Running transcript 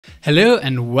Hello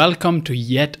and welcome to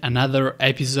yet another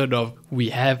episode of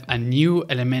We have a new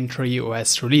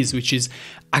ElementaryOS release, which is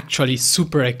actually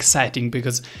super exciting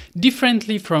because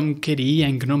differently from KDE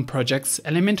and GNOME projects,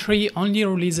 Elementary only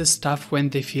releases stuff when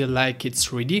they feel like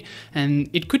it's ready, and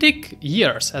it could take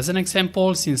years. As an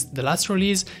example, since the last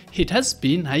release, it has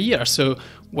been a year. So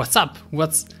what's up?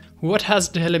 What has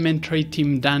the Elementary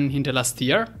team done in the last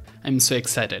year? I'm so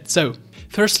excited. So,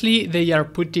 firstly, they are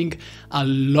putting a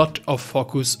lot of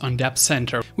focus on the App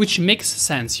Center, which makes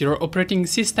sense. Your operating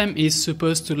system is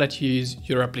supposed to let you use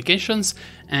your applications,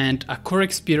 and a core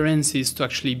experience is to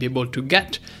actually be able to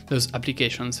get those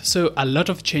applications. So a lot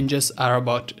of changes are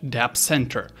about the App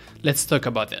Center. Let's talk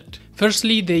about it.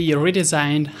 Firstly, they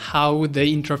redesigned how the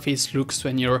interface looks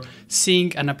when you're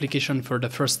seeing an application for the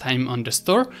first time on the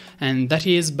store, and that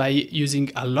is by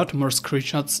using a lot more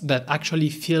screenshots that actually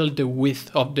fill the width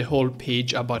of the whole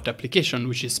page about the application,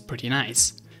 which is pretty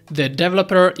nice. The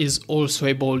developer is also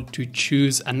able to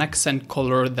choose an accent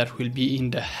color that will be in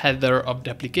the header of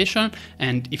the application,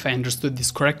 and if I understood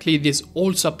this correctly, this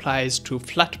also applies to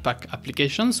Flatpak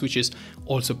applications, which is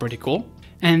also pretty cool.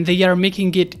 And they are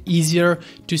making it easier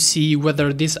to see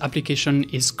whether this application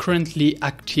is currently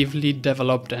actively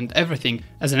developed and everything.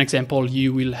 As an example,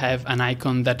 you will have an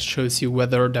icon that shows you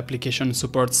whether the application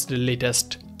supports the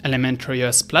latest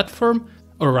ElementaryOS platform,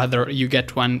 or rather you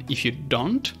get one if you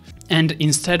don't. And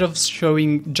instead of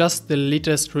showing just the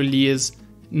latest release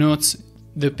notes,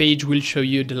 the page will show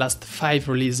you the last 5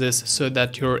 releases so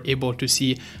that you're able to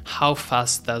see how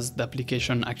fast does the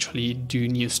application actually do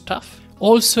new stuff.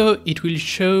 Also, it will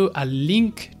show a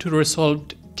link to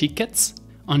resolved tickets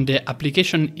on the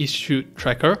application issue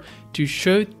tracker to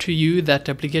show to you that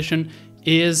the application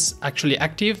is actually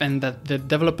active and that the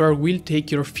developer will take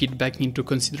your feedback into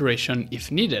consideration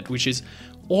if needed, which is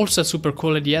also a super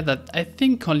cool idea that I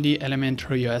think only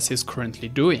ElementaryOS is currently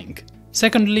doing.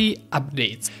 Secondly,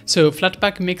 updates. So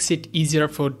Flatpak makes it easier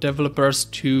for developers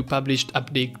to publish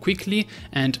updates quickly,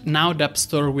 and now the App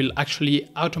Store will actually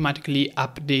automatically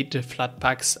update the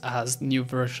Flatpaks as new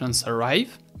versions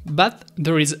arrive. But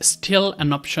there is still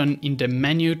an option in the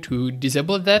menu to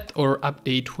disable that or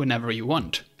update whenever you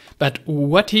want. But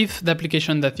what if the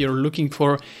application that you're looking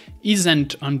for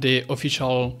isn't on the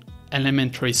official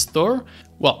Elementary store?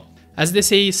 Well, as they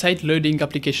say, side-loading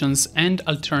applications and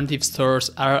alternative stores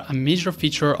are a major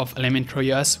feature of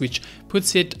ElementaryOS, which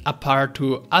puts it apart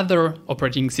to other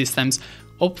operating systems,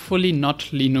 hopefully not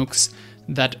Linux,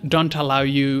 that don't allow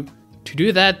you to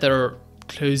do that, or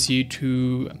close you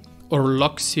to, or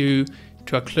locks you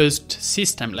to a closed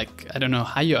system like, I don't know,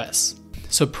 iOS.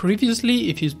 So previously,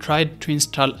 if you tried to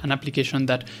install an application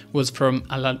that was from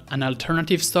an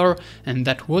alternative store and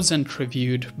that wasn't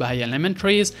reviewed by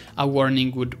Elementaries, a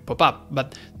warning would pop up,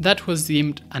 but that was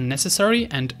deemed unnecessary,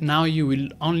 and now you will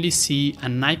only see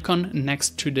an icon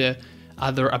next to the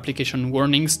other application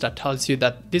warnings that tells you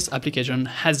that this application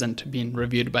hasn't been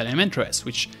reviewed by ElementaryOS,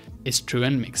 which is true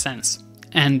and makes sense.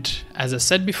 And as I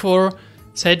said before,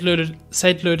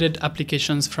 side-loaded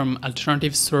applications from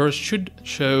alternative stores should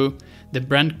show the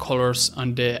brand colors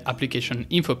on the application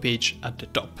info page at the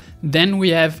top. Then we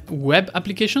have web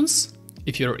applications.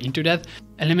 If you're into that,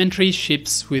 Elementary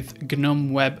ships with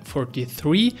GNOME Web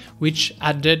 43, which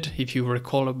added, if you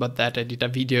recall about that, I did a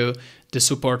video, the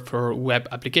support for web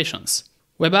applications.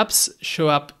 Web apps show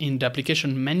up in the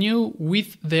application menu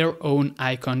with their own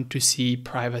icon to see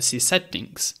privacy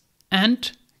settings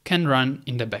and can run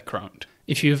in the background.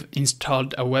 If you've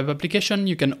installed a web application,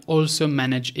 you can also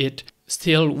manage it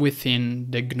still within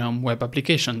the GNOME web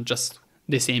application, just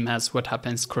the same as what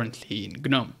happens currently in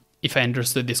GNOME. If I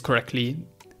understood this correctly,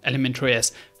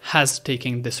 ElementaryOS has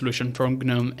taken the solution from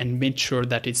GNOME and made sure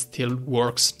that it still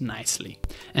works nicely.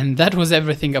 And that was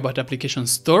everything about Application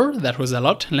Store. That was a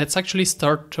lot. Let's actually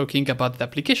start talking about the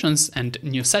applications and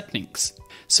new settings.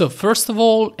 So first of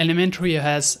all,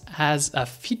 ElementaryOS has a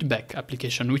feedback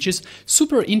application, which is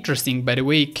super interesting. By the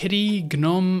way, KDE,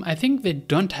 GNOME, I think they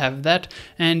don't have that,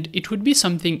 and it would be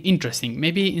something interesting.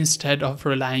 Maybe instead of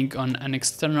relying on an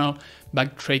external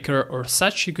bug tracker or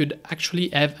such, you could actually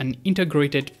have an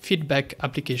integrated feedback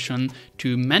application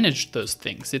to manage those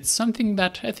things. It's something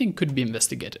that I think could be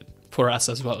investigated. For us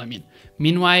as well, I mean.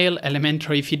 Meanwhile,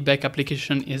 Elementary feedback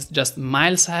application is just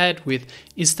miles ahead with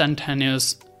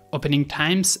instantaneous opening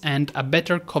times and a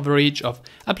better coverage of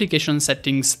application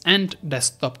settings and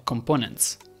desktop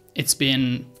components. It's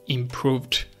been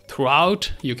improved throughout.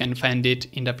 You can find it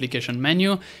in the application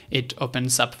menu. It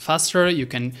opens up faster. You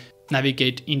can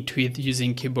navigate into it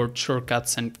using keyboard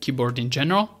shortcuts and keyboard in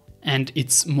general, and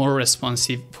it's more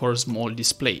responsive for small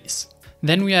displays.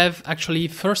 Then we have actually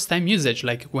first time usage,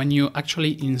 like when you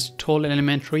actually install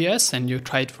ElementaryOS and you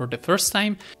try it for the first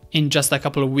time. In just a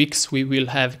couple of weeks, we will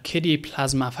have KDE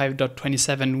Plasma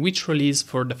 5.27, which release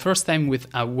for the first time with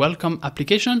a welcome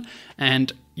application.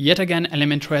 And yet again,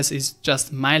 ElementaryOS is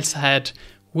just miles ahead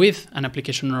with an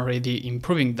application already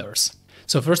improving theirs.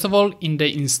 So first of all, in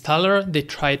the installer, they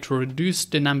try to reduce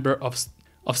the number of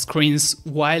screens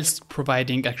whilst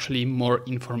providing actually more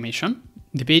information.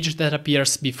 The page that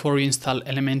appears before you install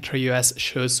ElementaryOS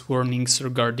shows warnings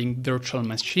regarding virtual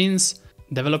machines,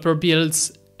 developer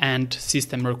builds, and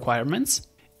system requirements.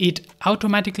 It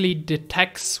automatically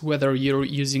detects whether you're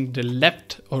using the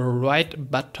left or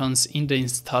right buttons in the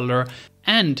installer,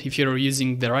 and if you're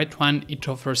using the right one, it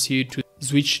offers you to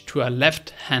switch to a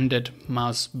left-handed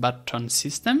mouse button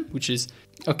system, which is,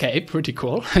 okay, pretty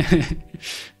cool.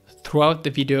 Throughout the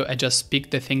video, I just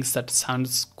picked the things that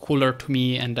sounds cooler to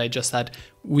me, and I just add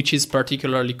which is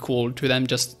particularly cool to them,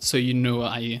 just so you know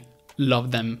I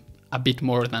love them a bit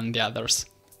more than the others.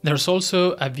 There's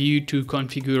also a view to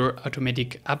configure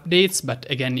automatic updates, but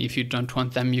again, if you don't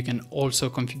want them, you can also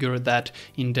configure that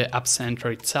in the App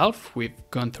Center itself. We've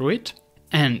gone through it.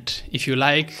 And if you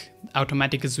like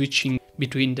automatic switching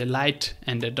between the light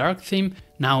and the dark theme,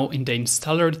 now in the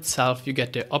installer itself, you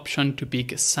get the option to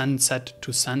pick sunset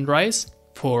to sunrise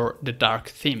for the dark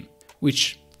theme,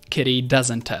 which KDE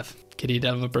doesn't have. KDE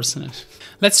developers.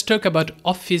 Let's talk about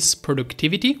Office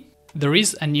productivity. There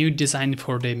is a new design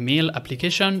for the mail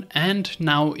application, and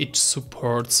now it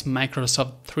supports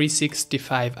Microsoft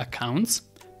 365 accounts.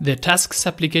 The Tasks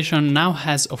application now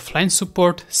has offline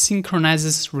support,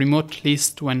 synchronizes remote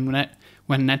lists when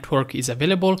network is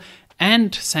available,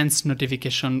 and sends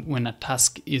notification when a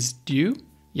task is due.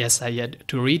 Yes, I had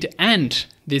to read, and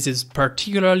this is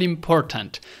particularly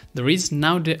important. There is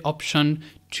now the option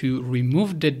to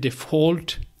remove the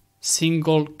default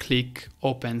single-click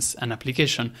opens an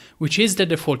application, which is the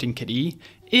default in KDE,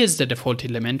 is the default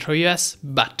in ElementaryOS,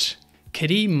 but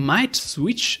KDE might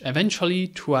switch eventually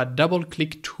to a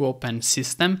double-click to open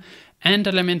system, and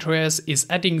ElementaryOS is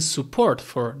adding support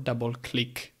for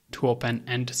double-click to open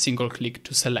and single-click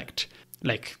to select,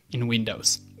 like in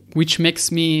Windows, which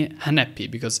makes me unhappy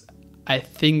because I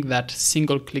think that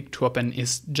single-click to open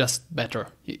is just better.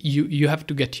 You have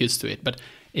to get used to it, but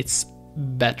it's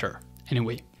better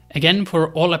anyway. Again,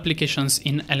 for all applications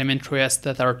in ElementaryOS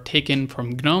that are taken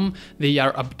from GNOME, they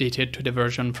are updated to the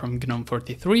version from GNOME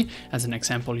 43. As an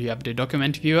example, you have the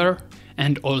document viewer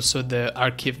and also the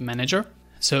archive manager.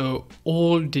 So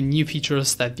all the new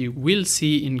features that you will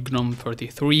see in GNOME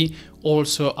 43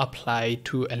 also apply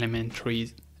to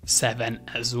Elementary 7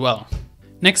 as well.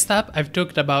 Next up, I've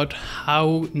talked about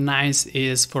how nice it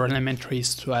is for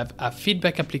Elementaries to have a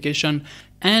feedback application,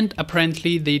 and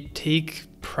apparently they take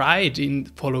pride in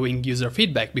following user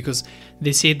feedback because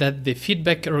they say that the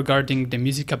feedback regarding the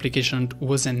music application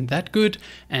wasn't that good,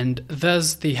 and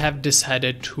thus they have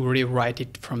decided to rewrite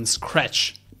it from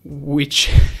scratch, which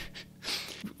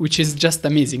is just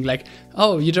amazing. Like,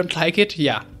 oh, you don't like it?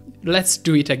 Yeah, let's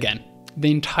do it again.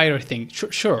 The entire thing.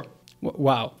 Sure.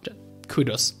 Wow.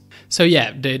 Kudos. So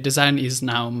yeah, the design is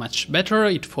now much better.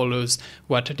 It follows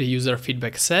what the user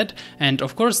feedback said. And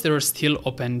of course, they're still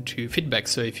open to feedback.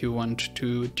 So if you want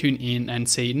to tune in and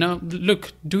say, no,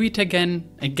 look, do it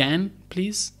again,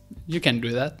 please, you can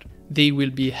do that. They will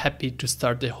be happy to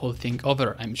start the whole thing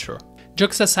over, I'm sure.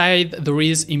 Jokes aside, there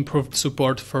is improved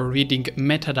support for reading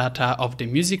metadata of the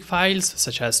music files,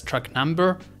 such as track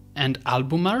number and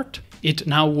album art. It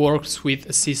now works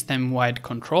with system-wide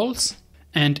controls,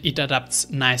 and it adapts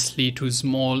nicely to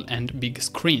small and big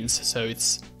screens, so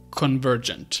it's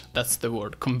convergent. That's the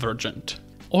word, convergent.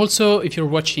 Also, if you're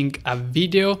watching a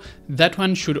video, that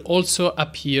one should also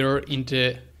appear in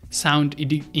the sound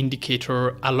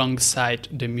indicator alongside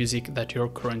the music that you're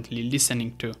currently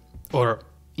listening to, or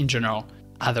in general,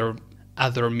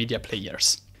 other media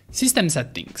players. System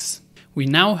settings. We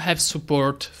now have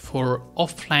support for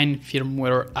offline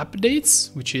firmware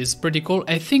updates, which is pretty cool.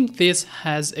 I think this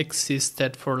has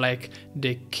existed for like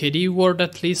the KDE world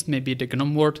at least, maybe the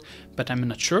GNOME world, but I'm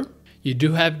not sure. You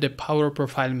do have the power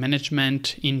profile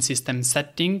management in system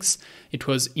settings. It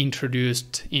was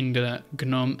introduced in the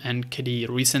GNOME and KDE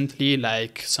recently,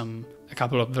 like a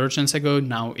couple of versions ago.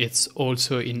 Now it's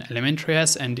also in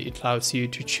ElementaryOS, and it allows you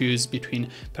to choose between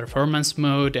performance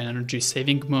mode, energy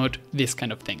saving mode, these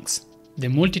kind of things. The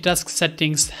multitask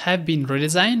settings have been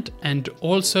redesigned, and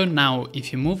also now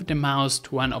if you move the mouse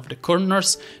to one of the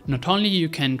corners, not only you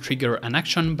can trigger an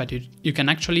action, but you can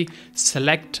actually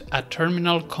select a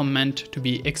terminal command to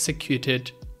be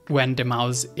executed when the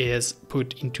mouse is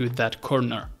put into that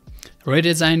corner.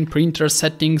 Redesign printer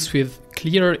settings with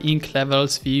clear ink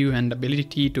levels view and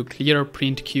ability to clear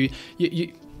print queue.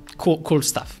 Cool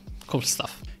stuff.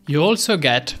 You also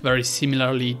get, very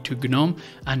similarly to GNOME,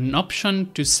 an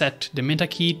option to set the meta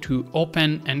key to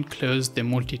open and close the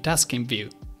multitasking view.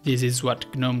 This is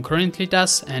what GNOME currently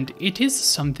does, and it is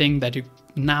something that you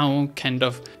now kind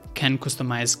of can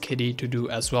customize KDE to do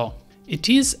as well. It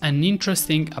is an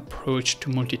interesting approach to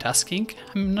multitasking.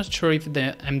 I'm not sure if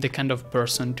I'm the kind of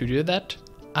person to do that.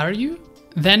 Are you?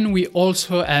 Then we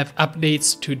also have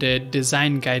updates to the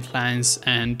design guidelines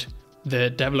and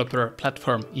the developer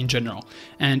platform in general.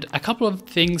 And a couple of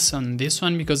things on this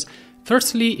one, because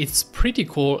firstly, it's pretty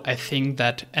cool, I think,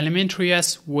 that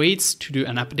ElementaryOS waits to do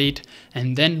an update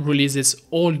and then releases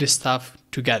all the stuff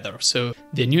together. So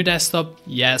the new desktop,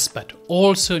 yes, but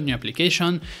also new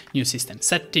application, new system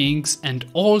settings, and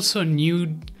also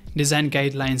new design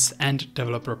guidelines and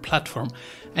developer platform.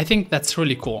 I think that's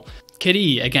really cool.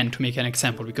 KDE, again, to make an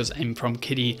example, because I'm from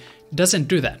KDE, doesn't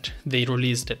do that. They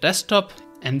release the desktop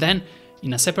and then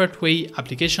in a separate way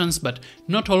applications, but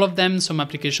not all of them. Some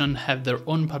applications have their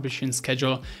own publishing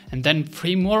schedule, and then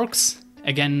frameworks,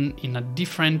 again, in a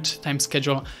different time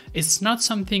schedule. It's not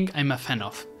something I'm a fan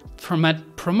of. From a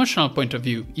promotional point of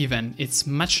view, even, it's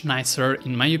much nicer,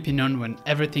 in my opinion, when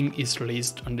everything is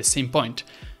released on the same point.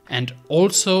 And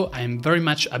also, I'm very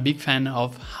much a big fan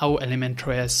of how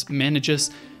ElementaryOS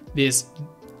manages this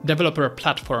developer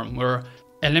platform, where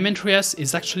ElementaryOS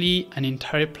is actually an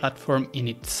entire platform in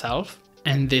itself,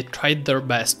 and they tried their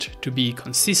best to be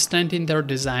consistent in their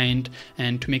design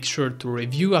and to make sure to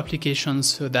review applications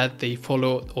so that they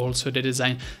follow also the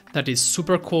design. That is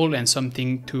super cool and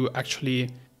something to actually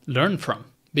learn from.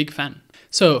 Big fan.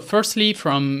 So firstly,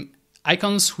 from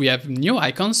icons, we have new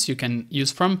icons you can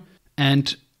use from,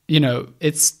 and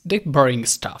it's the boring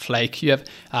stuff. Like you have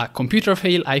a computer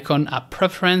fail icon, a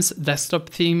preference, desktop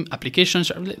theme, applications,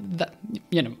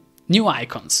 new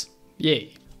icons.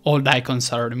 Yay. Old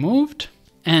icons are removed.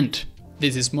 And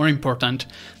this is more important,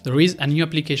 there is a new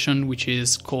application which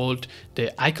is called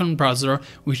the Icon Browser,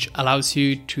 which allows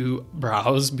you to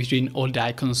browse between all the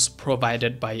icons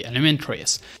provided by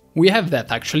ElementaryOS. We have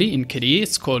that actually in KDE,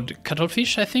 it's called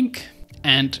Cuttlefish, I think.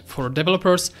 And for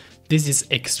developers, this is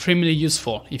extremely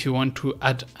useful if you want to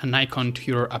add an icon to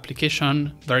your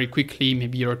application very quickly.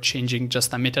 Maybe you're changing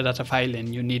just a metadata file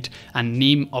and you need a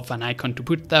name of an icon to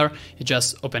put there. You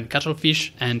just open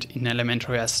Cuttlefish, and in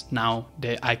ElementaryOS now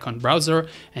the icon browser,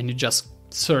 and you just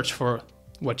search for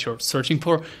what you're searching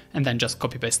for and then just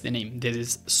copy paste the name. This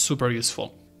is super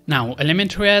useful. Now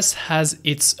ElementaryOS has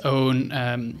its own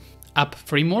app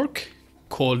framework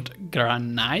called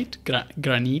Granite.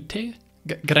 Granite.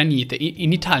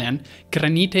 In Italian,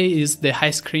 granite is the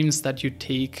ice creams that you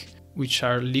take, which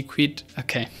are liquid.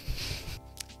 Okay.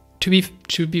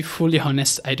 To be fully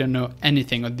honest, I don't know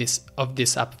anything of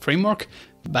this app framework,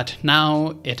 but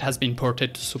now it has been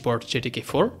ported to support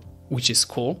GTK4, which is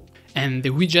cool. And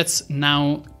the widgets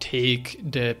now take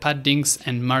the paddings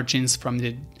and margins from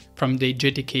the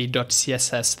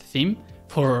GTK.css theme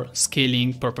for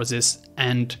scaling purposes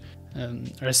and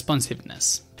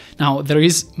responsiveness. Now, there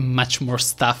is much more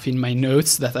stuff in my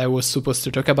notes that I was supposed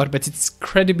to talk about, but it's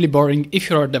incredibly boring. If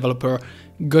you're a developer,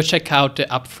 go check out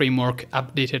the app framework,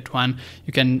 updated one.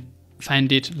 You can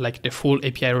find it, like the full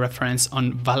API reference,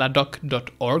 on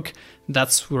valadoc.org.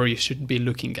 That's where you should be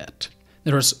looking at.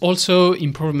 There's also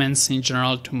improvements in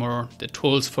general to the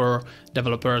tools for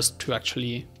developers to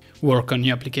actually work on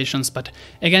new applications, but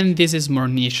again, this is more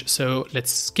niche, so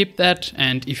let's skip that.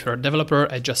 And if you're a developer,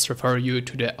 I just refer you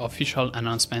to the official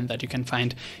announcement that you can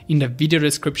find in the video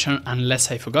description, unless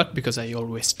I forgot, because I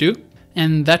always do.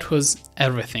 And that was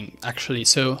everything, actually.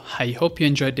 So I hope you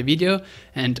enjoyed the video.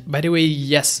 And by the way,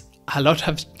 yes, a lot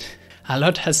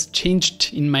has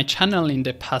changed in my channel in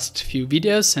the past few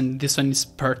videos, and this one is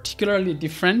particularly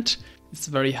different. It's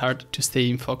very hard to stay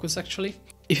in focus, actually.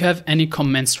 If you have any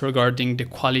comments regarding the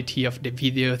quality of the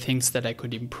video, things that I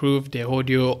could improve, the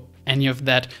audio, any of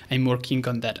that, I'm working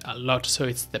on that a lot, so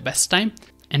it's the best time.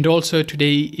 And also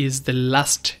today is the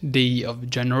last day of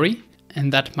January,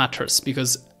 and that matters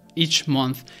because each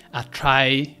month I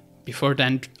try before the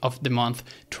end of the month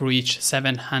to reach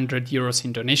 700 euros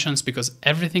in donations, because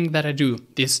everything that I do,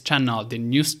 this channel, the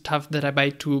new stuff that I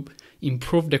buy to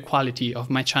improve the quality of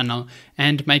my channel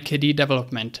and my KDE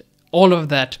development, all of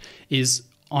that is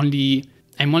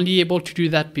I'm only able to do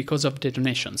that because of the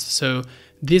donations. So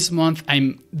this month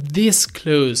I'm this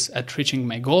close at reaching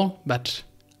my goal, but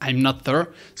I'm not there.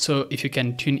 So if you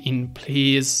can tune in,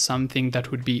 please, something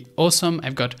that would be awesome.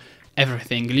 I've got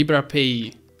everything: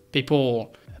 LibraPay,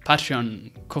 PayPal,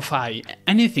 Patreon, Ko-Fi,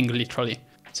 anything literally.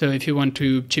 So if you want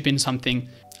to chip in something,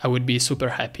 I would be super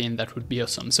happy, and that would be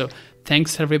awesome. So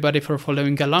thanks everybody for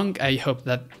following along. I hope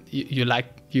that you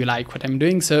like what I'm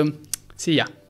doing. So see ya.